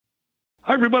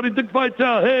Hi, everybody. Dick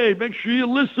Vitale. Hey, make sure you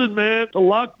listen, man, to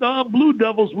Locked On Blue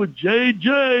Devils with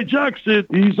J.J. Jackson.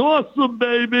 He's awesome,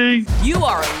 baby. You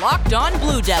are Locked On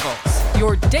Blue Devils,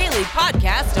 your daily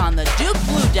podcast on the Duke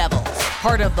Blue Devils,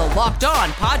 part of the Locked On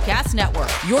Podcast Network,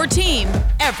 your team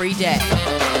every day.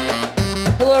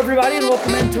 Hello, everybody, and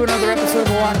welcome into another episode of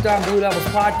the Locked On Blue Devils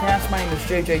podcast. My name is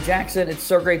J.J. Jackson. It's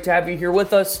so great to have you here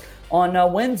with us on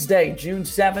Wednesday, June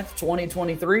 7th,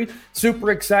 2023.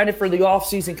 Super excited for the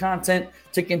offseason content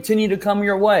to continue to come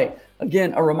your way.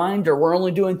 Again, a reminder, we're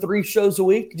only doing 3 shows a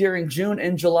week during June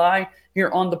and July here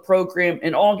on the program.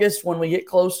 In August, when we get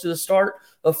close to the start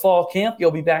of fall camp,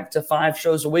 you'll be back to 5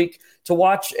 shows a week to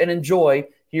watch and enjoy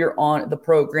here on the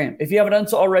program. If you haven't done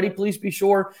so already, please be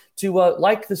sure to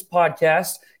like this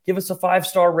podcast, give us a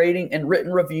 5-star rating and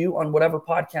written review on whatever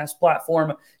podcast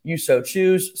platform you so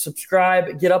choose.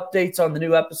 Subscribe, get updates on the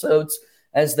new episodes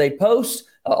as they post.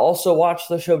 Also watch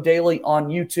the show daily on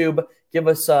YouTube. Give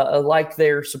us a like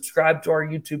there, subscribe to our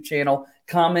YouTube channel,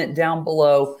 comment down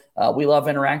below. We love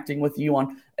interacting with you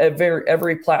on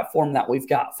every platform that we've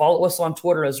got. Follow us on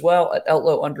Twitter as well at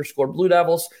 @LO_Blue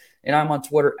Devils. And I'm on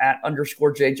Twitter at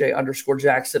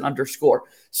 _JJ_Jackson_.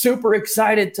 Super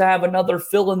excited to have another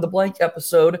fill-in-the-blank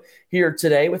episode here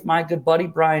today with my good buddy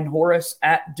Brian Horace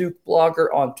at Duke Blogger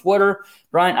on Twitter.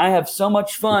 Brian, I have so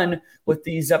much fun with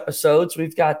these episodes.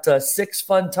 We've got 6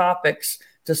 fun topics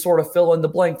to sort of fill in the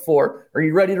blank for. Are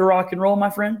you ready to rock and roll,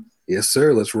 my friend? Yes,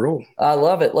 sir. Let's roll. I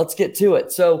love it. Let's get to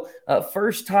it. So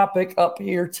first topic up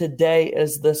here today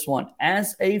is this one.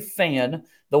 As a fan,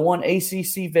 the one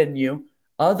ACC venue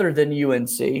other than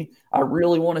UNC, I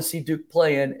really want to see Duke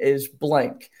play in is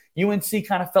blank. UNC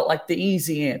kind of felt like the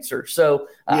easy answer. So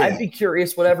I'd be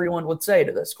curious what everyone would say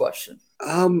to this question.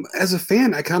 As a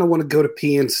fan, I kind of want to go to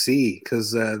PNC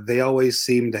because they always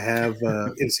seem to have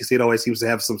NC State always seems to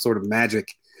have some sort of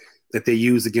magic that they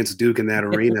use against Duke in that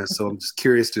arena. So I'm just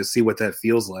curious to see what that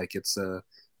feels like. It's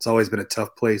always been a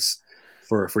tough place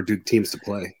for Duke teams to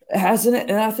play. Hasn't it?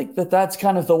 And I think that's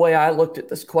kind of the way I looked at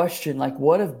this question. Like,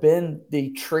 what have been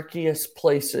the trickiest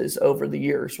places over the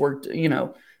years where,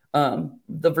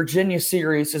 the Virginia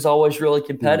series is always really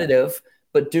competitive,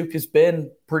 but Duke has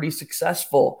been pretty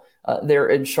successful there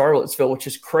in Charlottesville, which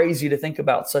is crazy to think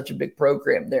about, such a big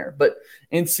program there. But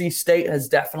NC State has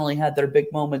definitely had their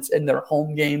big moments in their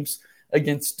home games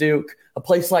against Duke. A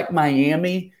place like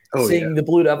Miami, seeing the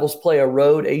Blue Devils play a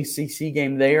road ACC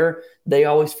game there, they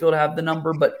always feel to have the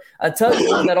number. But I tell you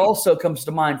one that also comes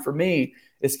to mind for me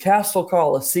is Castle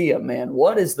Coliseum, man.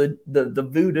 What is the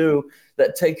voodoo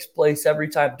that takes place every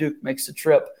time Duke makes a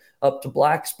trip up to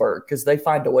Blacksburg? Because they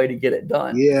find a way to get it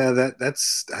done. Yeah,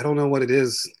 that's I don't know what it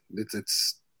is.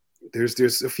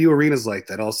 There's a few arenas like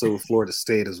that. Also Florida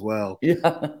State as well.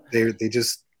 Yeah, they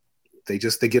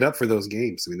get up for those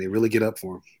games. I mean, they really get up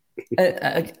for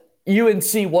them.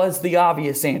 UNC was the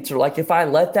obvious answer. Like, if I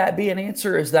let that be an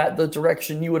answer, is that the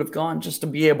direction you would have gone just to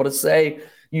be able to say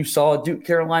you saw a Duke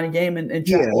Carolina game in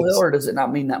Chapel Hill, or does it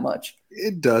not mean that much?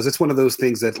 It does. It's one of those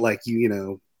things that, like,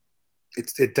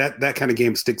 that kind of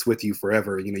game sticks with you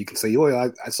forever. You can say, I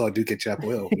saw Duke at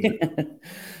Chapel Hill.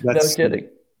 No kidding.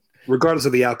 Regardless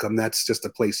of the outcome, that's just a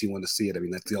place you want to see it. I mean,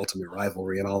 that's the ultimate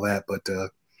rivalry and all that. But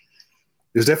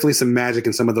there's definitely some magic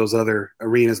in some of those other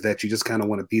arenas that you just kind of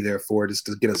want to be there for, just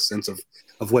to get a sense of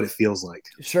what it feels like.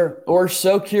 Sure. We're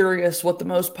so curious what the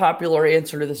most popular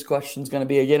answer to this question is going to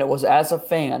be. Again, it was, as a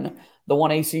fan, the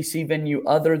one ACC venue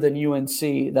other than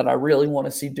UNC that I really want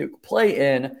to see Duke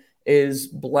play in is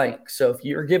blank. So if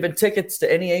you're giving tickets to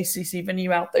any ACC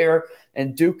venue out there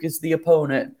and Duke is the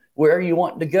opponent, where are you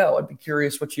wanting to go? I'd be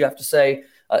curious what you have to say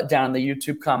down in the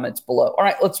YouTube comments below. All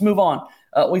right, let's move on.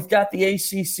 We've got the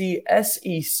ACC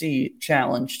SEC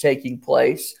Challenge taking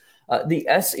place. The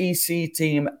SEC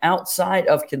team outside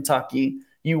of Kentucky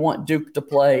you want Duke to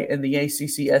play in the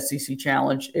ACC SEC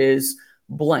Challenge is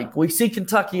blank. We see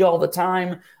Kentucky all the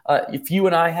time. If you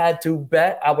and I had to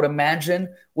bet, I would imagine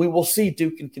we will see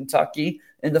Duke and Kentucky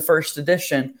in the first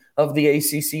edition of the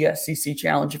ACC SEC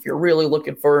Challenge if you're really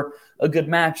looking for a good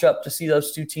matchup to see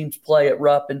those two teams play at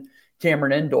Rupp and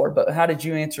Cameron Indoor. But how did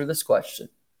you answer this question?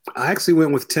 I actually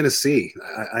went with Tennessee.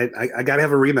 I got to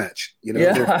have a rematch.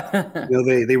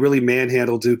 They really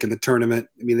manhandled Duke in the tournament.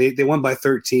 I mean, they won by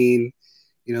 13.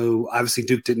 Obviously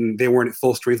Duke they weren't at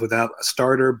full strength without a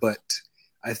starter, but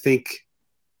I think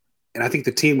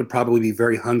the team would probably be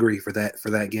very hungry for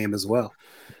that game as well.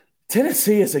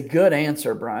 Tennessee is a good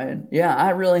answer, Brian. Yeah, I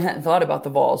really hadn't thought about the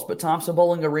Vols, but Thompson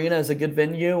Bowling Arena is a good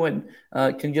venue and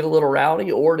can get a little rowdy.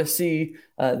 Or to see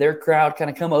their crowd kind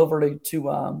of come over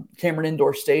to Cameron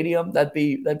Indoor Stadium, that'd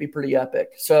be pretty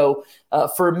epic. So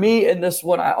for me in this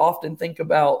one, I often think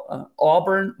about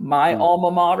Auburn, my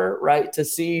alma mater, right? To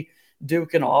see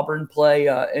Duke and Auburn play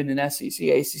in an SEC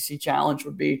ACC challenge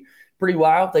would be pretty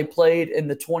wild. They played in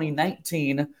the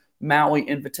 2019 Maui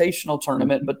Invitational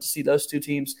Tournament, but to see those two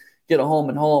teams get a home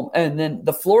and home. And then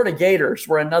the Florida Gators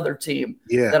were another team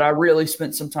that I really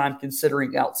spent some time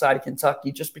considering outside of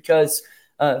Kentucky, just because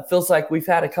it feels like we've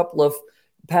had a couple of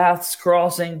paths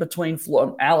crossing between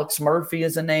Alex Murphy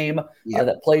is a name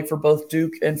that played for both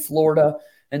Duke and Florida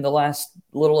in the last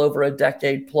little over a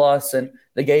decade plus. And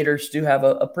the Gators do have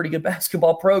a pretty good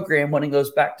basketball program, winning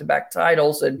those back-to-back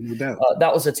titles. And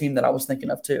that was a team that I was thinking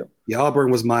of too. Yeah, Auburn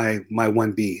was my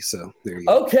 1B, so there you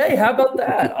go. Okay, how about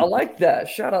that? I like that.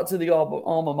 Shout out to the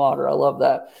alma mater. I love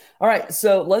that. All right,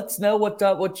 so let's know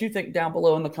what you think down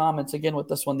below in the comments. Again, with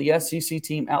this one, the SEC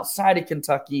team outside of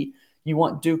Kentucky you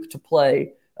want Duke to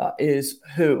play is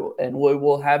who? And we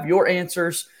will have your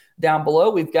answers down below.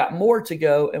 We've got more to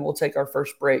go, and we'll take our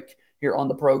first break here on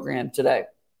the program today.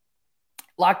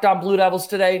 Locked On Blue Devils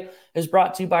today is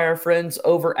brought to you by our friends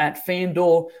over at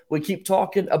FanDuel. We keep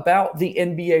talking about the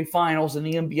NBA Finals and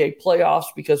the NBA playoffs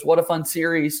because what a fun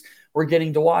series we're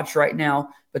getting to watch right now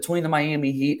between the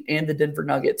Miami Heat and the Denver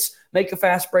Nuggets. Make a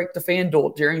fast break to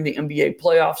FanDuel during the NBA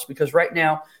playoffs because right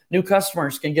now new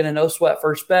customers can get a no-sweat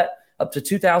first bet up to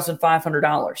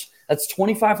 $2,500. That's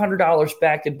 $2,500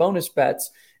 back in bonus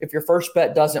bets if your first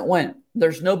bet doesn't win.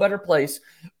 There's no better place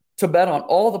to bet on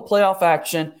all the playoff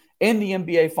action in the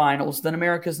NBA Finals than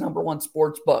America's #1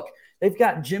 sports book. They've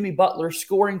got Jimmy Butler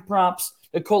scoring props,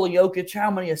 Nikola Jokic, how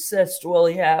many assists will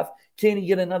he have? Can he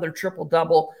get another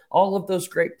triple-double? All of those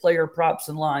great player props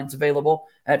and lines available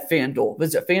at FanDuel.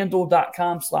 Visit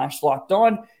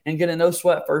FanDuel.com/lockedon and get a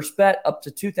no-sweat first bet up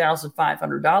to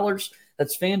 $2,500.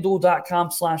 That's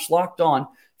FanDuel.com/lockedon.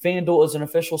 FanDuel is an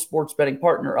official sports betting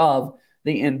partner of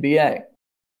the NBA.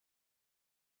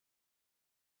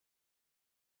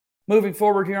 Moving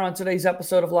forward here on today's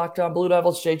episode of Locked On Blue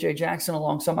Devils, JJ Jackson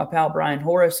alongside my pal Brian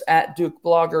Horace at Duke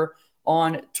Blogger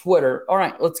on Twitter. All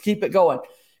right, let's keep it going.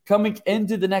 Coming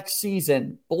into the next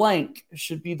season, blank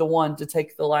should be the one to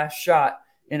take the last shot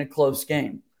in a close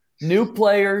game. New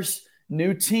players,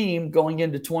 new team going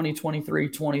into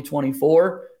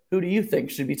 2023-2024. Who do you think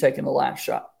should be taking the last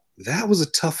shot? That was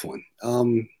a tough one.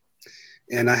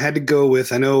 And I had to go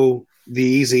with, I know the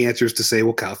easy answer is to say,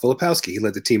 well, Kyle Filipowski. He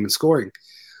led the team in scoring.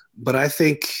 But I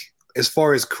think as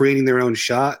far as creating their own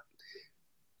shot,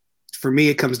 for me,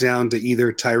 it comes down to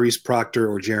either Tyrese Proctor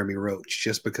or Jeremy Roach,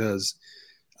 just because,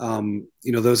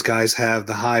 those guys have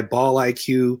the high ball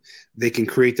IQ. They can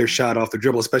create their shot off the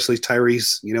dribble, especially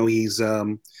Tyrese. He's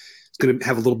going to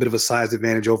have a little bit of a size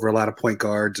advantage over a lot of point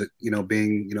guards,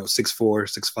 being, 6'4",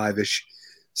 6'5"-ish.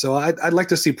 So I'd like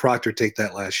to see Proctor take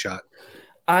that last shot.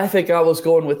 I think I was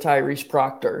going with Tyrese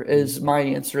Proctor is my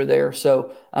answer there.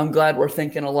 So I'm glad we're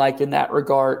thinking alike in that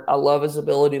regard. I love his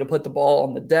ability to put the ball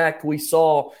on the deck. We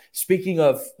saw, speaking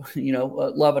of,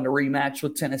 loving a rematch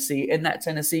with Tennessee, in that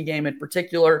Tennessee game in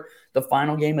particular, the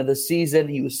final game of the season,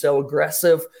 he was so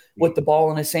aggressive with the ball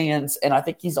in his hands. And I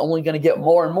think he's only going to get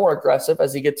more and more aggressive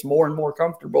as he gets more and more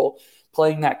comfortable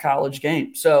playing that college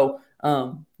game. So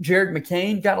Jared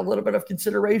McCain got a little bit of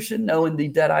consideration, knowing the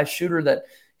dead-eye shooter that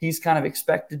he's kind of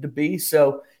expected to be.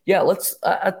 So, yeah,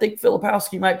 I think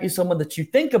Filipowski might be someone that you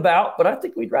think about, but I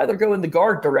think we'd rather go in the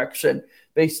guard direction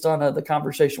based on the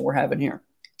conversation we're having here.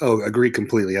 Oh, agree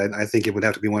completely. I think it would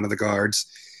have to be one of the guards.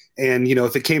 And,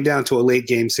 if it came down to a late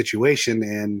game situation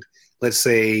and let's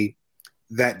say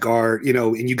that guard,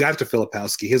 and you got to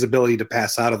Filipowski, his ability to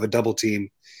pass out of a double team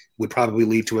would probably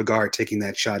lead to a guard taking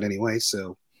that shot anyway.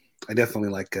 So I definitely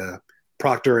like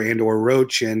Proctor and or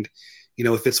Roach. And,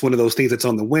 if it's one of those things that's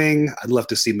on the wing, I'd love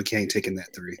to see McCain taking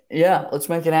that three. Yeah, let's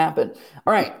make it happen.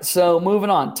 All right, so moving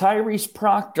on. Tyrese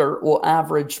Proctor will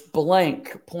average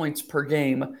blank points per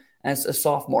game as a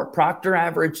sophomore. Proctor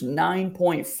averaged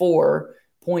 9.4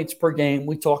 points per game.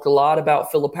 We talk a lot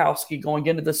about Filipowski going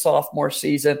into the sophomore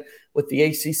season with the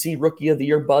ACC Rookie of the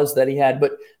Year buzz that he had.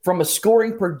 But from a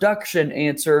scoring production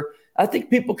answer, I think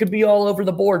people could be all over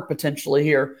the board potentially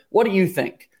here. What do you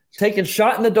think? Taking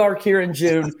shot in the dark here in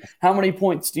June, how many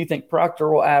points do you think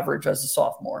Proctor will average as a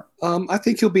sophomore? I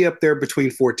think he'll be up there between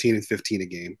 14 and 15 a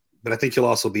game, but I think he'll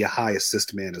also be a high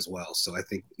assist man as well. So I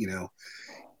think,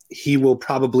 he will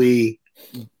probably,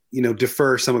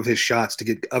 defer some of his shots to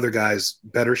get other guys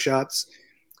better shots.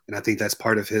 And I think that's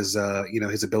part of his,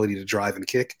 his ability to drive and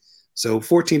kick. So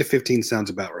 14 to 15 sounds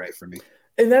about right for me.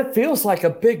 And that feels like a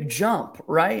big jump,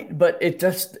 right? But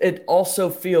it also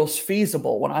feels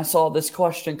feasible. When I saw this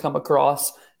question come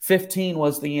across, 15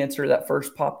 was the answer that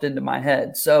first popped into my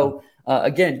head. So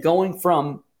again, going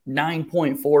from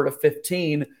 9.4 to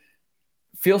 15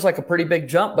 feels like a pretty big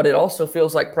jump, but it also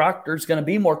feels like Proctor's going to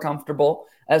be more comfortable,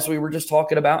 as we were just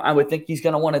talking about. I would think he's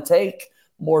going to want to take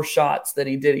more shots than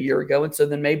he did a year ago. And so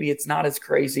then maybe it's not as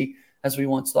crazy as we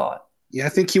once thought. Yeah, I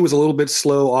think he was a little bit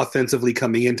slow offensively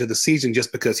coming into the season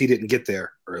just because he didn't get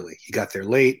there early. He got there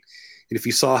late. And if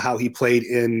you saw how he played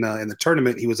in the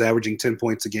tournament, he was averaging 10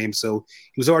 points a game. So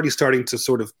he was already starting to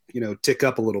sort of, tick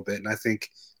up a little bit. And I think,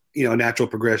 natural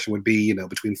progression would be,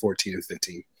 between 14 and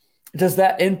 15. Does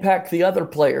that impact the other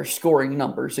players' scoring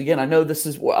numbers? Again, I know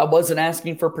I wasn't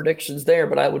asking for predictions there,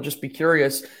 but I would just be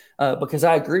curious because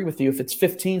I agree with you. If it's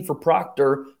 15 for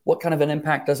Proctor, what kind of an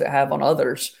impact does it have on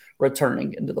others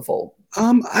returning into the fold?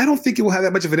 I don't think it will have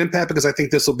that much of an impact because I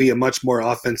think this will be a much more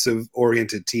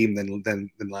offensive-oriented team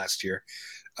than last year.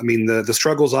 I mean, the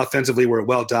struggles offensively were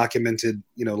well documented,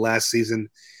 last season,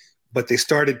 but they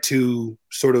started to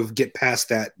sort of get past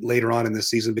that later on in the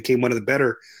season, became one of the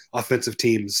better offensive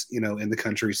teams, in the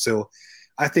country. So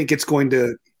I think it's going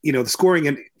to, the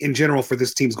scoring in general for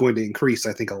this team is going to increase,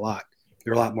 I think, a lot.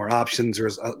 There are a lot more options. There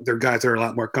are guys that are a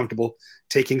lot more comfortable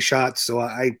taking shots. So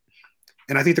I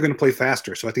think they're going to play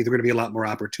faster. So I think there are going to be a lot more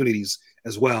opportunities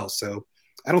as well. So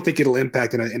I don't think it'll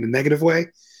impact in a negative way.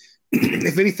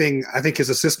 If anything, I think his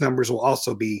assist numbers will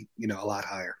also be, a lot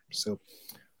higher. So.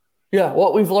 Yeah,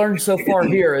 what we've learned so far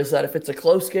here is that if it's a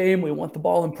close game, we want the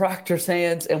ball in Proctor's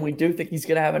hands, and we do think he's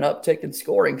going to have an uptick in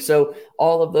scoring. So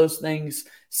all of those things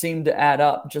seem to add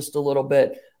up just a little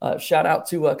bit. Shout out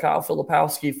to Kyle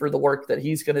Filipowski for the work that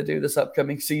he's going to do this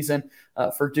upcoming season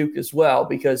for Duke as well,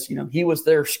 because he was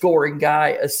their scoring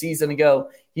guy a season ago.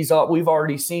 We've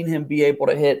already seen him be able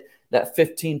to hit that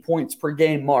 15 points per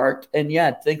game mark, and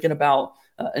thinking about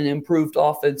an improved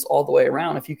offense all the way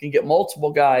around. If you can get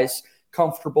multiple guys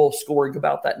comfortable scoring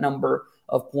about that number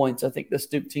of points, I think this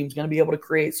Duke team's going to be able to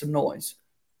create some noise.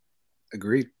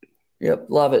 Agreed. Yep,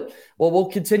 love it. Well, we'll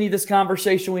continue this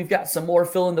conversation. We've got some more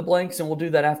fill in the blanks, and we'll do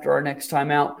that after our next time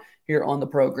out here on the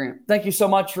program. Thank you so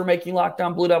much for making Locked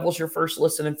On Blue Devils your first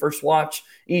listen and first watch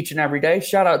each and every day.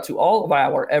 Shout out to all of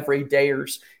our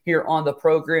everydayers here on the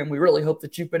program. We really hope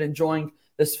that you've been enjoying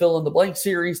this fill in the blank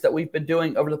series that we've been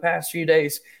doing over the past few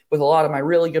days with a lot of my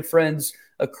really good friends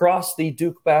across the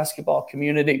Duke basketball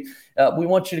community. We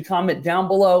want you to comment down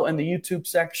below in the YouTube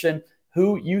section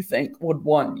who you think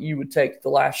you would take the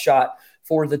last shot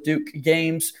for the Duke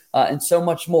games and so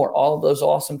much more. All of those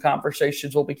awesome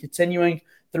conversations will be continuing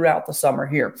throughout the summer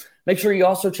here. Make sure you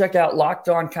also check out Locked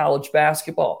On College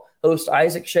Basketball. Host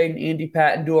Isaac Shade and Andy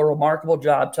Patton do a remarkable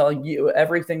job telling you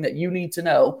everything that you need to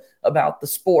know about the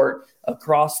sport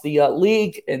across the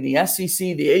league and the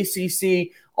SEC, the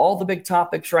ACC, all the big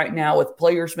topics right now with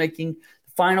players making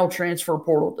final transfer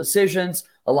portal decisions,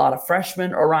 a lot of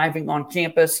freshmen arriving on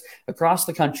campus across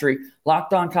the country.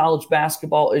 Locked On College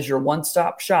Basketball is your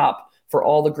one-stop shop for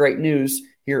all the great news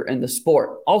here in the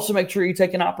sport. Also, make sure you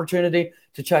take an opportunity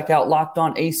to check out Locked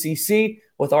On ACC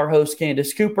with our host,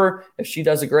 Candace Cooper, as she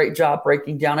does a great job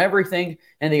breaking down everything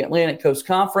in the Atlantic Coast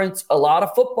Conference. A lot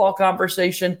of football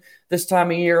conversation this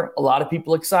time of year. A lot of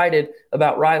people excited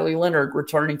about Riley Leonard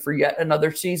returning for yet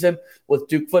another season with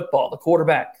Duke football. The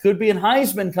quarterback could be in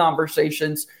Heisman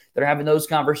conversations. They're having those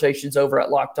conversations over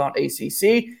at Locked On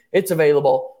ACC. It's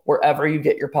available wherever you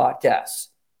get your podcasts.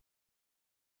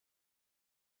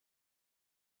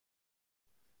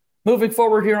 Moving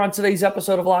forward here on today's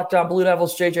episode of Locked On Blue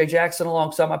Devils, JJ Jackson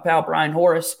alongside my pal Brian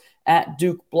Horace at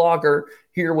Duke Blogger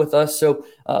here with us. So,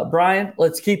 Brian,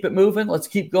 let's keep it moving. Let's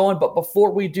keep going. But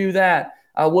before we do that,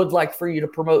 I would like for you to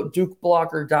promote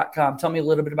DukeBlogger.com. Tell me a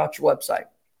little bit about your website.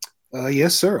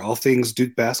 Yes, sir. All things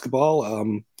Duke basketball.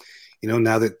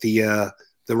 Now that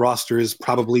the roster is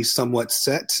probably somewhat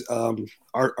set,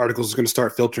 articles are going to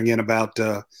start filtering in about,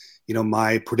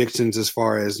 my predictions as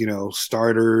far as,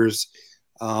 starters,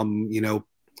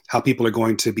 how people are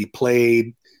going to be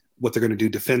played, what they're going to do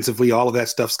defensively. All of that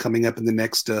stuff's coming up in the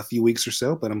next few weeks or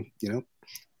so. But,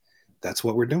 that's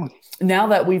what we're doing. Now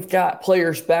that we've got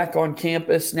players back on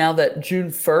campus, now that June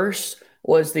 1st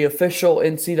was the official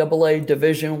NCAA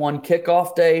Division I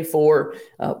kickoff day for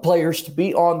players to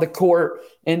be on the court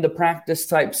in the practice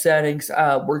type settings,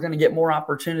 we're going to get more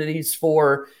opportunities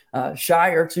for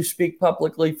Shire to speak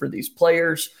publicly, for these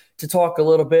players to talk a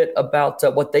little bit about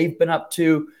what they've been up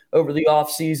to over the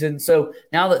offseason. So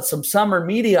now that some summer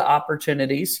media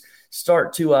opportunities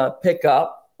start to pick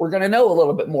up, we're going to know a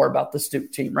little bit more about the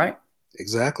Duke team, right?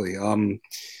 Exactly.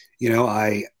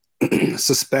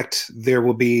 suspect there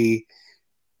will be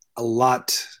a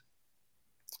lot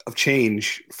of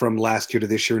change from last year to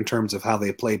this year in terms of how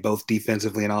they play both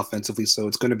defensively and offensively. So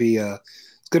it's going to be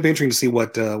interesting to see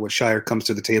what Shire comes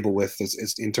to the table with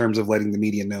is in terms of letting the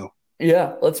media know.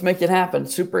 Yeah, let's make it happen.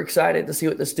 Super excited to see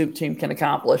what this Duke team can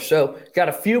accomplish. So got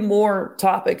a few more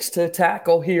topics to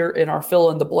tackle here in our fill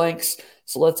in the blanks.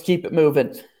 So let's keep it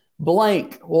moving.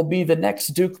 Blank will be the next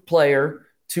Duke player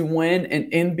to win an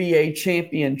NBA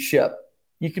championship.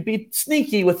 You could be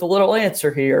sneaky with a little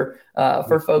answer here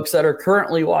for folks that are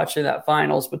currently watching that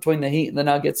finals between the Heat and the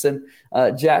Nuggets, and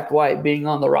Jack White being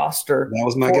on the roster that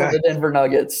was my for guy. the Denver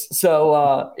Nuggets.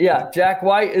 So, Jack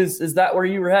White, is that where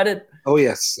you were headed? Oh,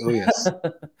 yes.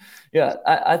 Yeah,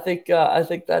 I think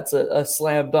that's a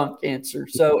slam dunk answer.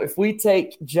 So if we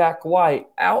take Jack White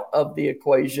out of the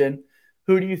equation,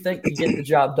 who do you think could get the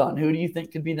job done? Who do you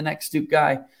think could be the next Duke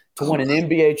guy to win an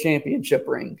NBA championship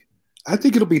ring? I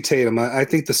think it'll be Tatum. I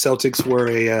think the Celtics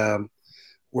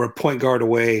were a point guard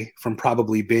away from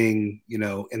probably being,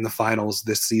 in the finals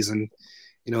this season.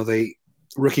 They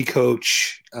rookie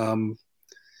coach.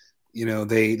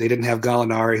 They didn't have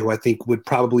Gallinari, who I think would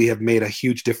probably have made a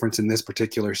huge difference in this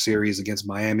particular series against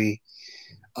Miami.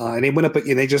 And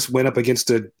they just went up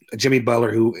against a Jimmy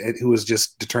Butler who was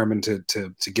just determined to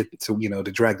get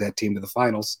to drag that team to the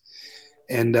finals.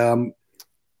 And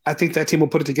I think that team will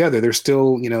put it together. They're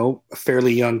still, a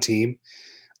fairly young team.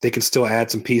 They can still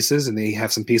add some pieces, and they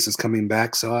have some pieces coming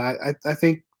back. So I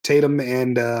think Tatum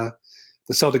and the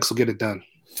Celtics will get it done.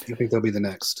 I think they'll be the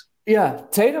next. Yeah,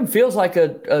 Tatum feels like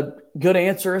a good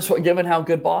answer, given how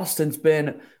good Boston's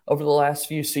been over the last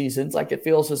few seasons. Like, it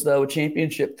feels as though a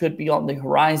championship could be on the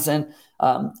horizon.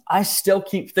 I still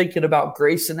keep thinking about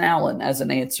Grayson Allen as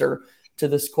an answer to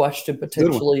this question,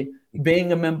 potentially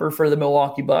being a member for the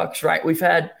Milwaukee Bucks, right? We've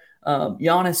had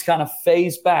Giannis kind of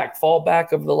fall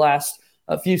back over the last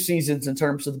few seasons in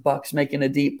terms of the Bucks making a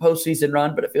deep postseason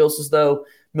run, but it feels as though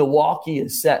Milwaukee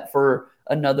is set for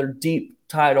another deep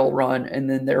title run, and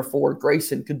then therefore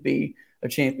Grayson could be a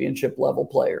championship level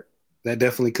player. That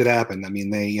definitely could happen. I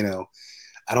mean,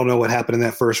 I don't know what happened in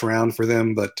that first round for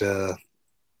them, but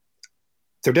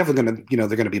they're definitely going to,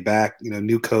 they're going to be back,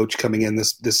 new coach coming in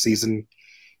this season.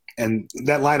 And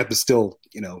that lineup is still,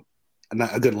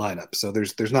 a good lineup. So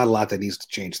there's not a lot that needs to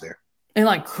change there.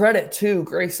 And credit to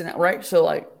Grayson, right?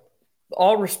 So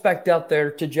all respect out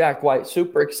there to Jack White.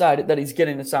 Super excited that he's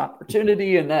getting this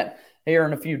opportunity, and that here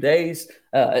in a few days,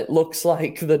 it looks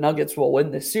like the Nuggets will win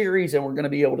this series, and we're going to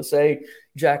be able to say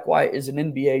Jack White is an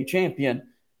NBA champion.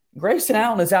 Grayson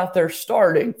Allen is out there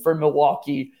starting for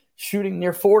Milwaukee, shooting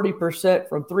near 40%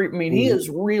 from three. I mean, he has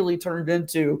really turned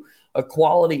into a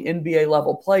quality NBA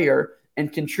level player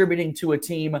and contributing to a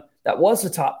team that was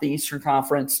atop the Eastern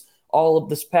Conference all of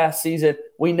this past season.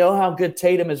 We know how good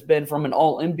Tatum has been from an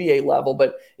all NBA level,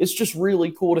 but it's just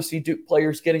really cool to see Duke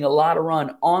players getting a lot of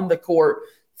run on the court,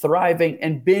 thriving,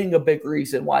 and being a big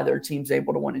reason why their team's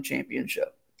able to win a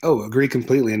championship. Oh, agree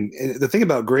completely. And the thing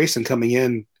about Grayson coming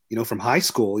in, from high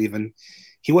school even,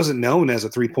 he wasn't known as a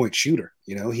three-point shooter.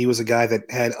 He was a guy that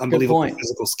had unbelievable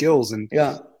physical skills. And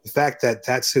the fact that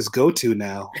that's his go-to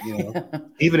now,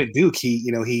 even at Duke,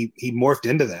 he morphed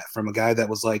into that from a guy that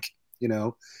was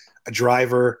a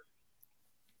driver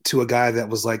to a guy that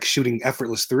was shooting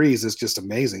effortless threes is just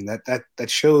amazing. That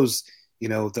shows,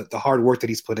 the hard work that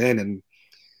he's put in. And,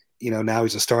 now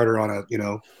he's a starter on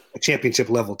a championship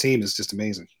level team is just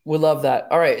amazing. We love that.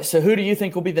 All right. So who do you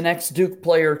think will be the next Duke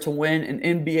player to win an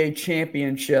NBA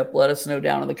championship? Let us know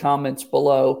down in the comments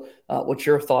below what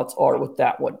your thoughts are with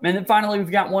that one. And then finally,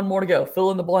 we've got one more to go. Fill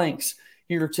in the blanks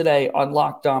here today on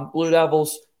Locked On Blue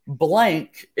Devils.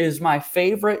 Blank is my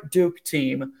favorite Duke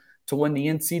team to win the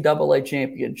NCAA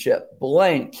championship.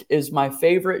 Blank is my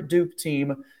favorite Duke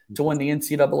team to win the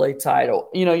NCAA title.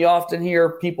 You often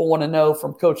hear people want to know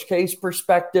from Coach K's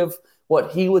perspective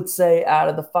what he would say out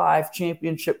of the 5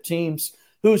 championship teams,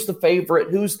 who's the favorite,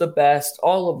 who's the best,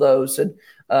 all of those. And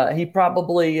he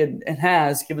probably and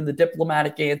has given the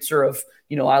diplomatic answer of,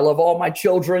 I love all my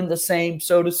children the same,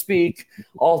 so to speak.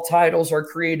 All titles are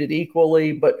created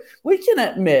equally, but we can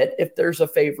admit if there's a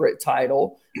favorite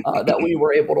title that we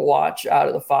were able to watch out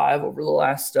of the 5 over the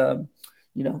last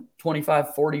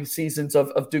 25, 40 seasons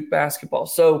of Duke basketball.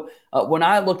 So when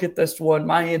I look at this one,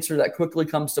 my answer that quickly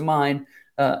comes to mind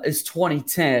is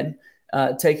 2010,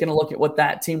 taking a look at what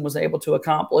that team was able to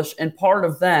accomplish. And part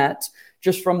of that,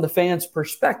 just from the fans'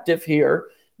 perspective here,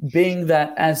 being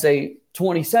that as a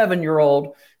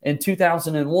 27-year-old in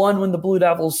 2001 when the Blue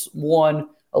Devils won,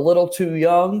 a little too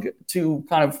young to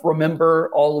kind of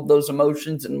remember all of those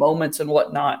emotions and moments and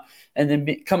whatnot. And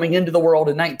then coming into the world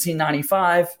in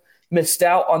 1995, missed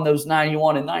out on those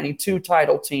 91 and 92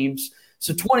 title teams.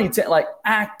 So 2010, like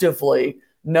actively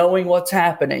knowing what's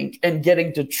happening and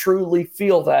getting to truly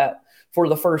feel that for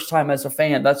the first time as a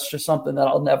fan, that's just something that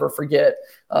I'll never forget.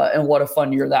 And what a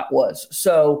fun year that was.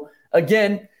 So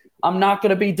again, I'm not going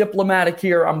to be diplomatic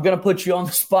here. I'm going to put you on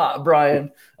the spot,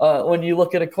 Brian. When you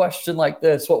look at a question like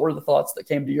this, what were the thoughts that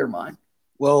came to your mind?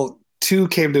 Well, two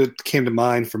came to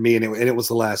mind for me, and it was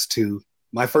the last two.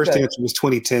 My first answer was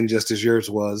 2010, just as yours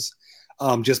was,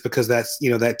 just because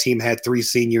that team had three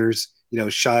seniors,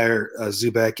 Shire,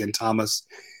 Zubek, and Thomas,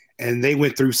 and they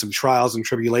went through some trials and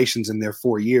tribulations in their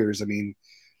 4 years. I mean,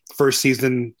 first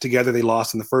season together, they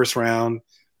lost in the first round.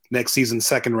 Next season,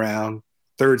 second round.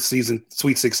 Third season,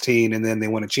 Sweet 16, and then they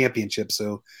won a championship.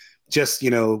 So just,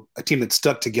 a team that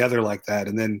stuck together like that.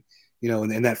 And then,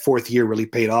 and that fourth year really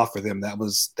paid off for them. That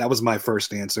was my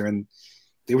first answer. And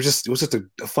it was just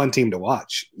a fun team to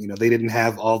watch. They didn't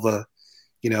have all the,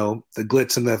 the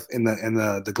glitz and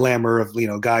the glamour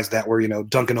of, guys that were,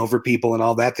 dunking over people and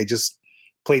all that. They just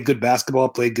played good basketball,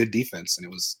 played good defense. And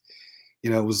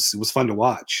it was fun to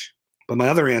watch. But my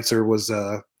other answer was,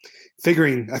 I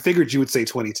figured you would say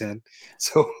 2010.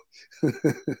 So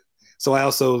so I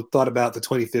also thought about the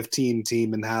 2015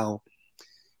 team and how,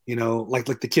 like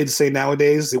the kids say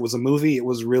nowadays, it was a movie. It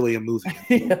was really a movie.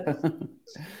 Yeah.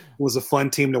 It was a fun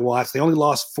team to watch. They only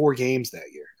lost 4 games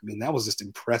that year. I mean, that was just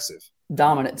impressive.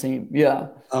 Dominant team. Yeah.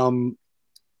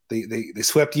 They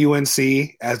swept UNC,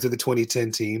 as did the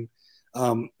 2010 team.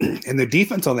 And their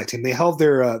defense on that team, they held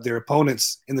their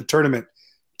opponents in the tournament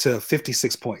to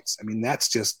 56 points. I mean,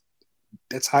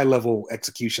 that's high level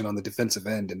execution on the defensive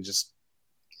end, and just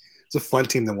it's a fun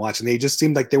team to watch. And they just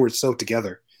seemed like they were so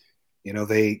together. It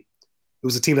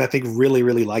was a team that I think really,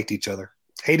 really liked each other,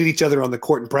 hated each other on the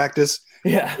court in practice.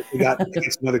 Yeah. They got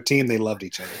against another team, they loved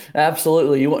each other.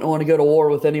 Absolutely. You wouldn't want to go to war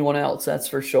with anyone else. That's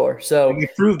for sure. So and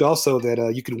it proved also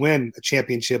that you could win a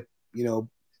championship,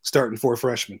 starting 4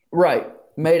 freshmen. Right.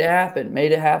 Made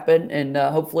it happen. And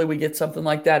hopefully we get something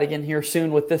like that again here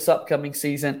soon with this upcoming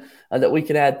season, that we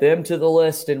could add them to the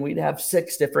list, and we'd have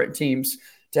 6 different teams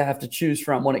to have to choose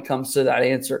from when it comes to that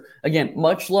answer. Again,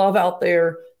 much love out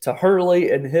there to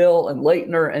Hurley and Hill and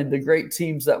Leitner and the great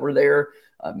teams that were there,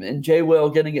 and Jay Will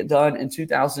getting it done in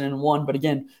 2001. But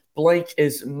again, blank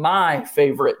is my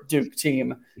favorite Duke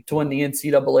team to win the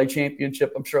NCAA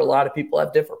championship. I'm sure a lot of people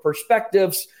have different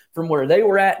perspectives from where they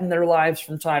were at in their lives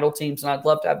from title teams, and I'd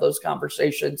love to have those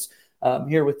conversations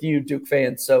here with you, Duke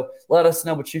fans. So let us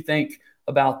know what you think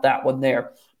about that one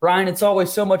there. Brian, it's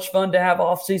always so much fun to have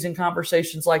off-season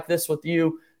conversations like this with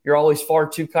you. You're always far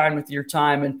too kind with your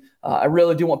time, and I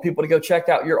really do want people to go check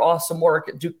out your awesome work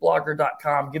at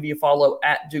dukeblogger.com. Give you a follow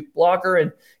at Duke Blogger,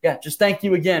 and yeah, just thank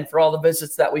you again for all the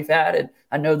visits that we've had, and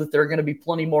I know that there are going to be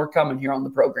plenty more coming here on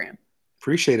the program.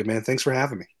 Appreciate it, man. Thanks for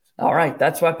having me. All right,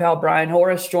 that's my pal Brian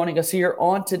Horace joining us here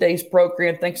on today's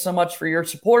program. Thanks so much for your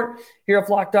support here at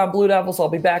Locked On Blue Devils. I'll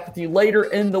be back with you later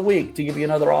in the week to give you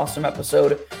another awesome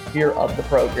episode here of the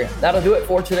program. That'll do it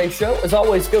for today's show. As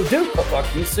always, go Duke. I'll talk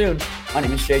to you soon. My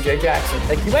name is JJ Jackson.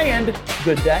 Thank you and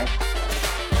good day.